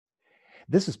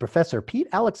This is Professor Pete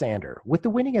Alexander with the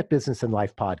Winning at Business and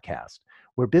Life podcast,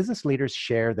 where business leaders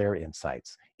share their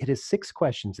insights. It is 6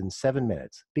 questions in 7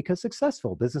 minutes because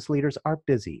successful business leaders are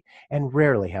busy and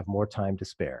rarely have more time to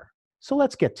spare. So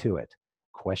let's get to it.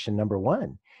 Question number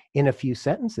 1. In a few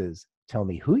sentences, tell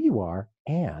me who you are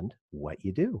and what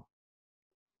you do.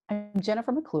 I'm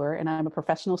Jennifer McClure, and I'm a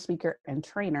professional speaker and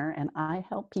trainer, and I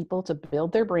help people to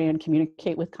build their brand,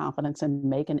 communicate with confidence, and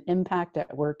make an impact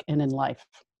at work and in life.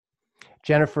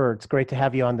 Jennifer, it's great to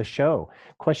have you on the show.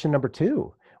 Question number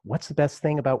 2. What's the best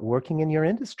thing about working in your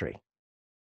industry?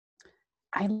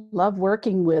 I love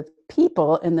working with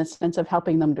people in the sense of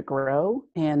helping them to grow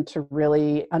and to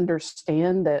really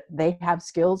understand that they have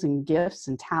skills and gifts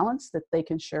and talents that they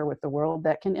can share with the world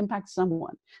that can impact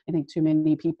someone. I think too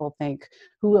many people think,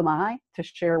 who am I to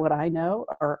share what I know?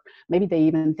 Or maybe they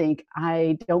even think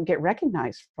I don't get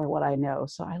recognized for what I know.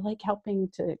 So I like helping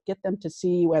to get them to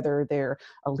see whether they're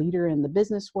a leader in the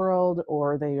business world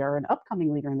or they are an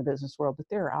upcoming leader in the business world, that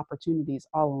there are opportunities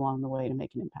all along the way to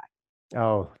make an impact.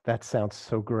 Oh, that sounds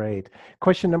so great.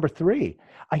 Question number 3.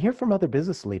 I hear from other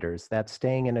business leaders that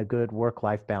staying in a good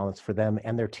work-life balance for them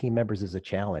and their team members is a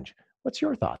challenge. What's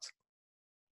your thoughts?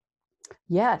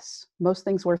 Yes, most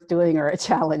things worth doing are a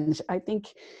challenge. I think,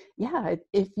 yeah,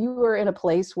 if you are in a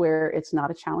place where it's not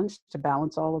a challenge to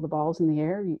balance all of the balls in the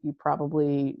air, you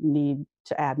probably need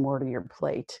to add more to your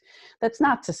plate. That's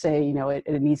not to say,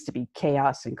 it needs to be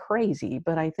chaos and crazy,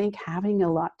 but I think having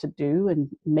a lot to do and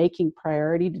making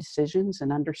priority decisions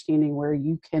and understanding where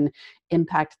you can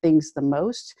impact things the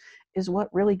most is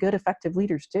what really good, effective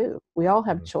leaders do. We all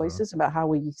have Mhm. choices about how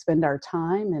we spend our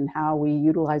time and how we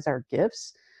utilize our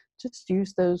gifts. Just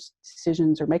use those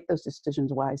decisions or make those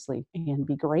decisions wisely and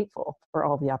be grateful for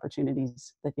all the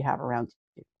opportunities that you have around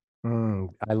you.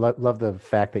 I love the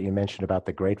fact that you mentioned about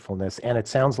the gratefulness. And it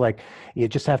sounds like you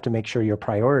just have to make sure your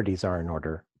priorities are in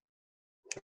order.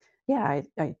 Yeah,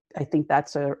 I think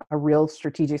that's a real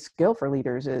strategic skill for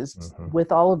leaders is Mhm.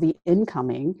 with all of the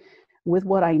incoming, with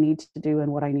what I need to do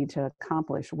and what I need to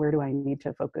accomplish, where do I need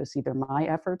to focus either my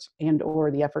efforts and or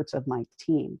the efforts of my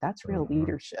team? That's real Mhm.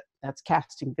 leadership. That's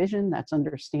casting vision. That's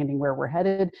understanding where we're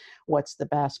headed, what's the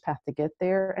best path to get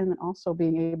there, and then also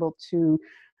being able to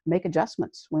make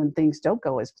adjustments when things don't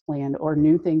go as planned or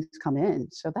new things come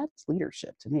in. So that's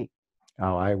leadership to me.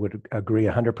 Oh, I would agree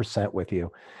 100% with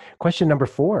you. Question number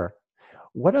 4.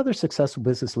 What other successful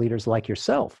business leaders like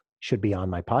yourself should be on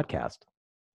my podcast?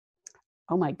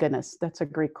 Oh my goodness, that's a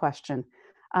great question.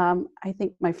 I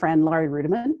think my friend Laurie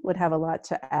Rudiman would have a lot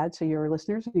to add to your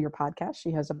listeners and your podcast.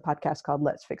 She has a podcast called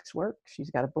Let's Fix Work. She's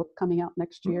got a book coming out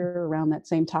next Mm. year around that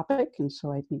same topic. And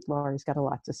so I think Laurie's got a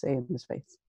lot to say in this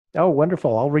space. Oh,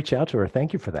 wonderful. I'll reach out to her.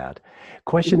 Thank you for that.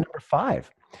 Question Mhm. number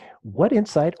 5. What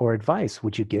insight or advice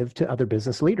would you give to other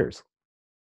business leaders?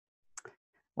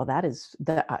 Well, that is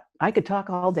that I could talk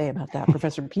all day about that,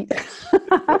 Professor Pete,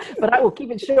 but I will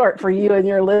keep it short for you and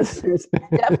your listeners.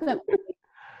 Definitely.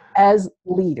 As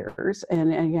leaders,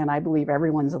 and again, I believe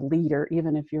everyone's a leader,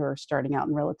 even if you're starting out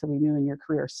and relatively new in your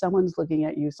career. Someone's looking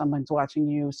at you, someone's watching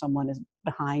you, someone is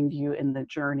behind you in the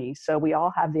journey. So we all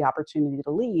have the opportunity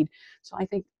to lead. So I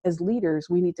think as leaders,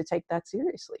 we need to take that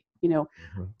seriously. Mhm.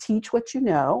 Teach what you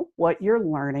know, what you're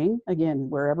learning. Again,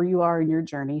 wherever you are in your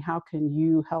journey, how can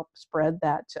you help spread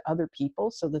that to other people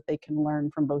so that they can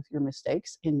learn from both your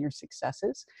mistakes and your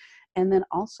successes? And then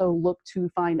also look to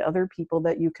find other people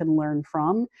that you can learn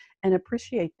from and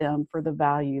appreciate them for the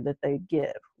value that they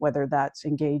give, whether that's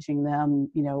engaging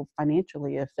them,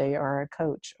 financially if they are a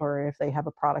coach or if they have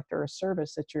a product or a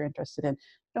service that you're interested in.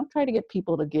 Don't try to get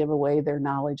people to give away their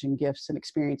knowledge and gifts and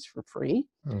experience for free.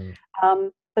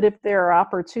 Mm. But if there are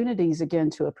opportunities, again,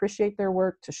 to appreciate their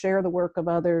work, to share the work of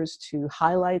others, to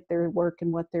highlight their work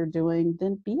and what they're doing,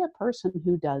 then be a person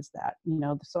who does that.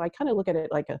 So I kind of look at it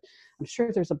like I'm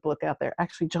sure there's a book out there.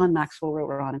 Actually, John Maxwell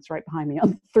wrote on, it's right behind me,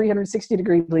 on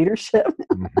 360-degree leadership.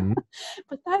 Mhm.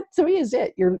 But that to me is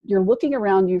it. You're looking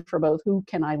around you for both who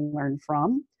can I learn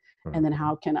from, and then Mhm.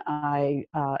 how can I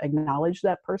acknowledge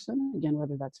that person, again,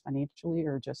 whether that's financially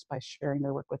or just by sharing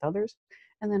their work with others.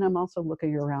 And then I'm also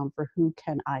looking around for who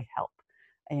can I help.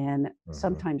 And Mhm.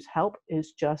 sometimes help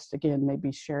is just, again,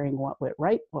 maybe sharing what went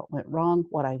right, what went wrong,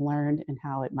 what I learned, and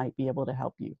how it might be able to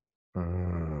help you.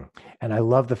 Mm. And I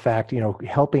love the fact,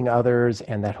 helping others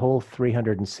and that whole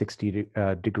 360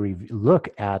 degree look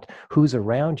at who's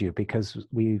around you, because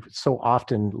we so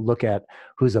often look at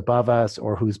who's above us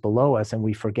or who's below us, and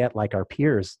we forget, like, our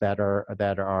peers that are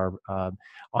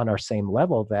on our same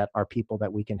level, that are people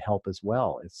that we can help as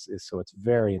well. So it's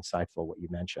very insightful what you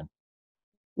mentioned.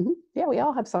 Yeah, we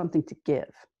all have something to give,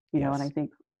 and I Yes.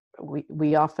 think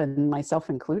we often, myself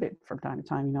included, from time to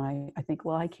time, I think,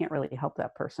 well, I can't really help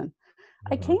that person.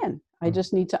 I can. I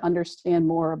just need to understand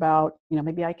more about,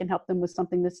 maybe I can help them with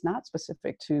something that's not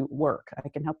specific to work. I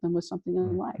can help them with something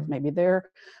in life. Maybe they're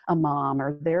a mom,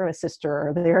 or they're a sister,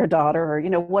 or they're a daughter, or,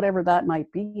 whatever that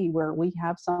might be, where we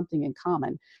have something in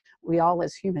common. We all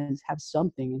as humans have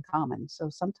something in common. So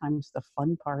sometimes the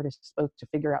fun part is supposed to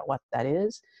figure out what that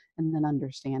is and then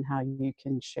understand how you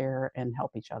can share and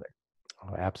help each other.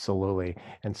 Oh, absolutely.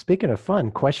 And speaking of fun,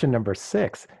 question number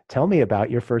 6, tell me about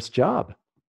your first job.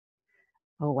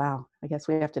 Oh, wow. I guess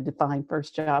we have to define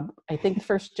first job. I think the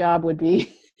first job would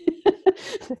be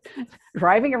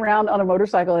driving around on a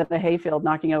motorcycle in a hayfield,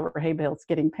 knocking over hay bales,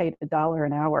 getting paid $1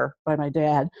 an hour by my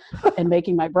dad, and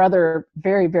making my brother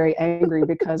very, very angry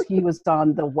because he was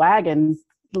on the wagon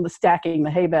stacking the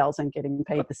hay bales and getting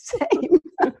paid the same.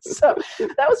 So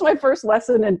that was my first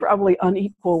lesson in probably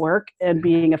unequal work and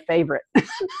being a favorite.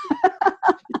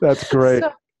 That's great.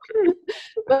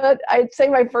 But I'd say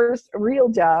my first real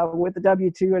job with the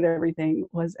W-2 and everything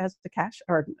was as the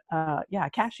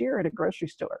cashier at a grocery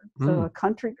store. So a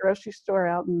country grocery store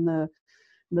out in the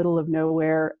middle of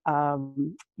nowhere.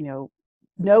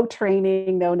 No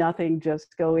training, no nothing.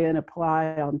 Just go in,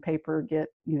 apply on paper, get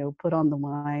put on the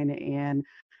line, and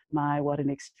what an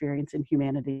experience in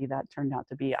humanity that turned out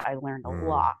to be. I learned a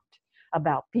lot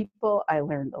about people. I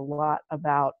learned a lot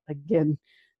about, again,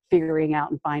 figuring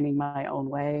out and finding my own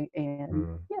way.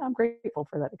 And I'm grateful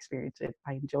for that experience.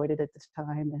 I enjoyed it at this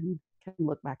time and can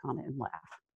look back on it and laugh.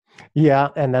 Yeah,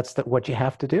 and that's what you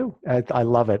have to do. I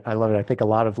love it. I love it. I think a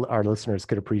lot of our listeners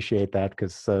could appreciate that,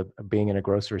 because being in a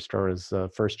grocery store is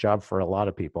first job for a lot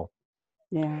of people.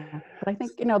 Yeah, but I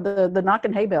think, the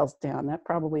knocking hay bales down, that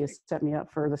probably has set me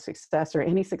up for the success, or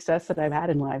any success that I've had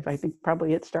in life. I think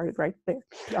probably it started right there.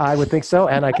 I would think so.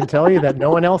 And I can tell you that no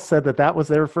one else said that was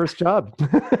their first job.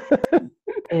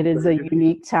 It is a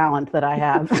unique talent that I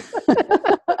have.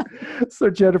 So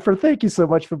Jennifer, thank you so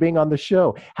much for being on the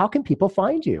show. How can people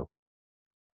find you?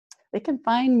 They can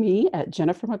find me at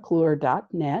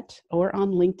jennifermcclure.net, or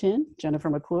on LinkedIn, Jennifer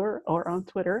McClure, or on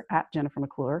Twitter at Jennifer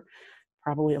McClure.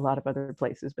 Probably a lot of other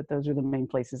places, but those are the main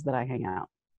places that I hang out.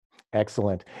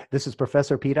 Excellent. This is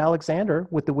Professor Pete Alexander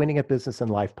with the Winning at Business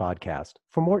and Life podcast.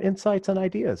 For more insights and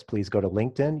ideas, please go to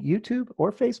LinkedIn, YouTube,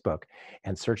 or Facebook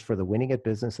and search for the Winning at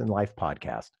Business and Life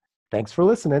podcast. Thanks for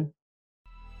listening.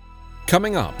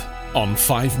 Coming up on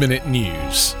 5 Minute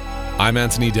News, I'm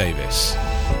Anthony Davis.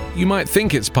 You might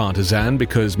think it's partisan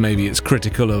because maybe it's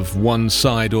critical of one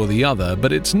side or the other,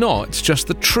 but it's not. It's just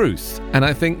the truth. And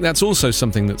I think that's also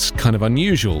something that's kind of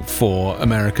unusual for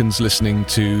Americans listening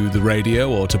to the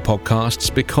radio or to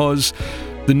podcasts, because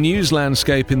the news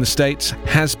landscape in the States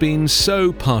has been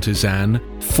so partisan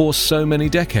for so many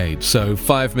decades. So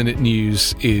 5 Minute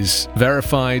News is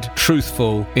verified,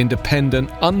 truthful,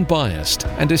 independent, unbiased,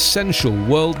 and essential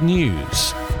world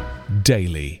news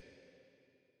daily.